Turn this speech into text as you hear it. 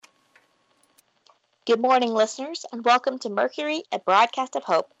Good morning, listeners, and welcome to Mercury, a broadcast of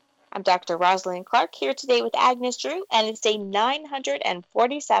hope. I'm Dr. Rosalind Clark here today with Agnes Drew, and it's day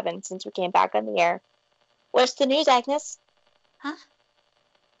 947 since we came back on the air. What's the news, Agnes? Huh?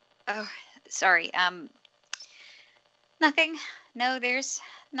 Oh, sorry. Nothing. No, there's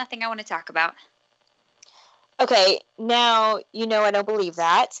nothing I want to talk about. Okay, now, I don't believe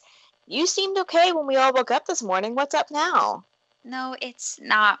that. You seemed okay when we all woke up this morning. What's up now? No, it's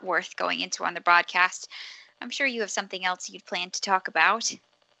not worth going into on the broadcast. I'm sure you have something else you'd planned to talk about.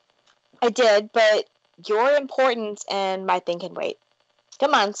 I did, but your importance and my thing can wait.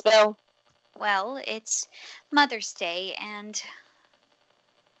 Come on, spill. Well, it's Mother's Day, and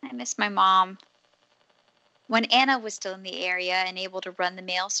I miss my mom. When Anna was still in the area and able to run the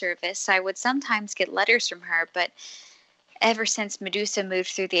mail service, I would sometimes get letters from her, but ever since Medusa moved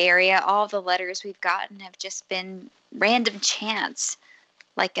through the area, all the letters we've gotten have just been random chance,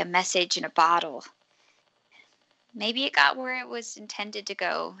 like a message in a bottle. Maybe it got where it was intended to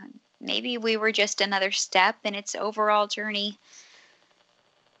go. Maybe we were just another step in its overall journey.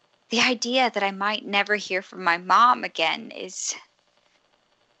 The idea that I might never hear from my mom again is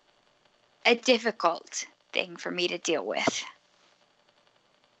a difficult thing for me to deal with.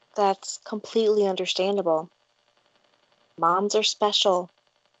 That's completely understandable. Moms are special.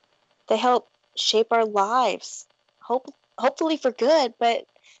 They help shape our lives, hopefully for good, but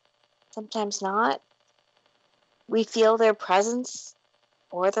sometimes not. We feel their presence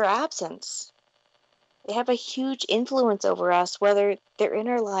or their absence. They have a huge influence over us, whether they're in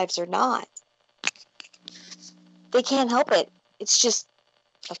our lives or not. They can't help it. It's just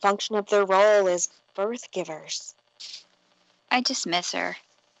a function of their role as birth givers. I just miss her.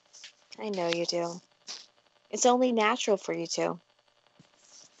 I know you do. It's only natural for you to.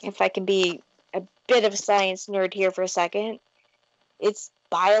 If I can be a bit of a science nerd here for a second, it's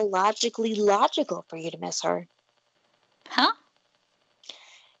biologically logical for you to miss her. Huh?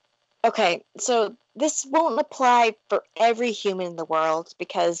 Okay, so this won't apply for every human in the world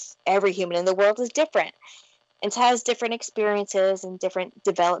because every human in the world is different and has different experiences and different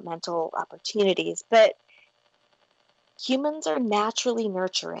developmental opportunities. But humans are naturally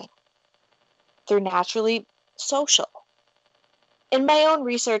nurturing. They're naturally social. In my own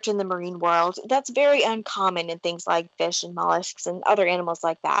research in the marine world, that's very uncommon in things like fish and mollusks and other animals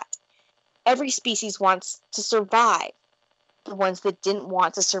like that. Every species wants to survive. The ones that didn't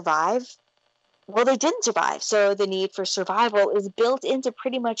want to survive, well, they didn't survive. So the need for survival is built into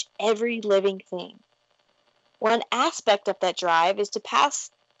pretty much every living thing. One aspect of that drive is to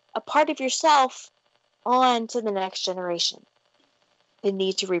pass a part of yourself on to the next generation. The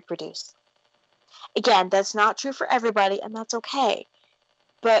need to reproduce. Again, that's not true for everybody, and that's okay.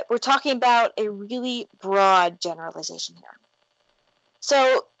 But we're talking about a really broad generalization here.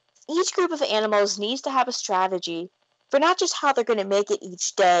 So each group of animals needs to have a strategy for not just how they're going to make it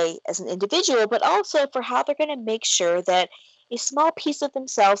each day as an individual, but also for how they're going to make sure that a small piece of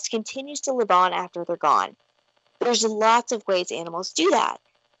themselves continues to live on after they're gone. There's lots of ways animals do that,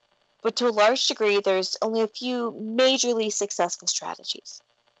 but to a large degree, there's only a few majorly successful strategies.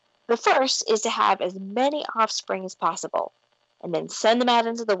 The first is to have as many offspring as possible, and then send them out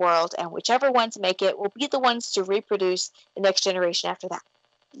into the world, and whichever ones make it will be the ones to reproduce the next generation after that.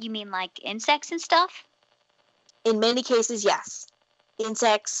 You mean like insects and stuff? In many cases, yes.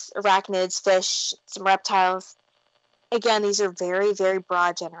 Insects, arachnids, fish, some reptiles. Again, these are very, very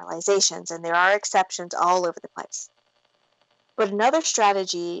broad generalizations, and there are exceptions all over the place. But another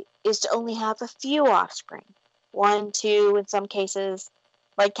strategy is to only have a few offspring. 1, 2, in some cases,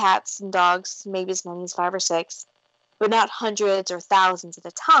 like cats and dogs, maybe as many as 5 or 6, but not hundreds or thousands at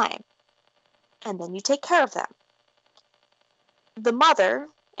a time. And then you take care of them. The mother,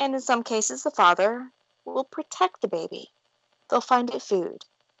 and in some cases the father, will protect the baby. They'll find it food.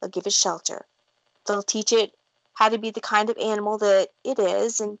 They'll give it shelter. They'll teach it how to be the kind of animal that it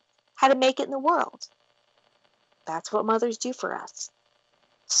is and how to make it in the world. That's what mothers do for us.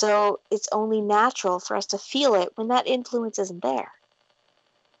 So it's only natural for us to feel it when that influence isn't there.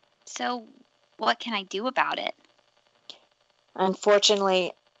 So what can I do about it?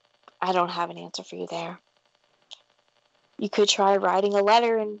 Unfortunately, I don't have an answer for you there. You could try writing a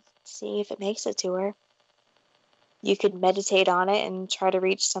letter and seeing if it makes it to her. You could meditate on it and try to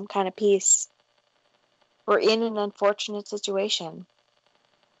reach some kind of peace. We're in an unfortunate situation.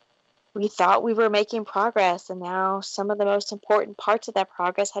 We thought we were making progress, and now some of the most important parts of that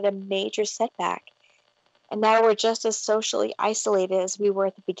progress had a major setback. And now we're just as socially isolated as we were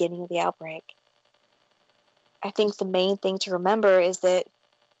at the beginning of the outbreak. I think the main thing to remember is that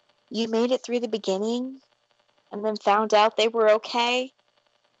you made it through the beginning and then found out they were okay.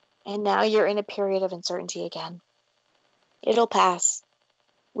 And now you're in a period of uncertainty again. It'll pass.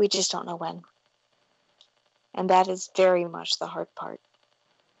 We just don't know when. And that is very much the hard part.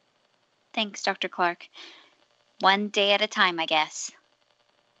 Thanks, Dr. Clark. One day at a time, I guess.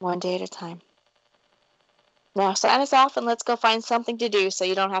 One day at a time. Now sign us off and let's go find something to do so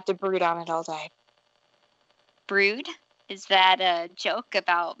you don't have to brood on it all day. Brood? Is that a joke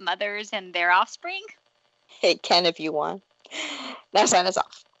about mothers and their offspring? It can if you want. Now sign us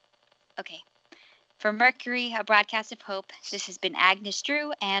off. Okay. For Mercury, a broadcast of hope, this has been Agnes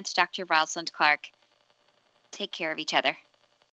Drew and Dr. Rosalind Clark. Take care of each other.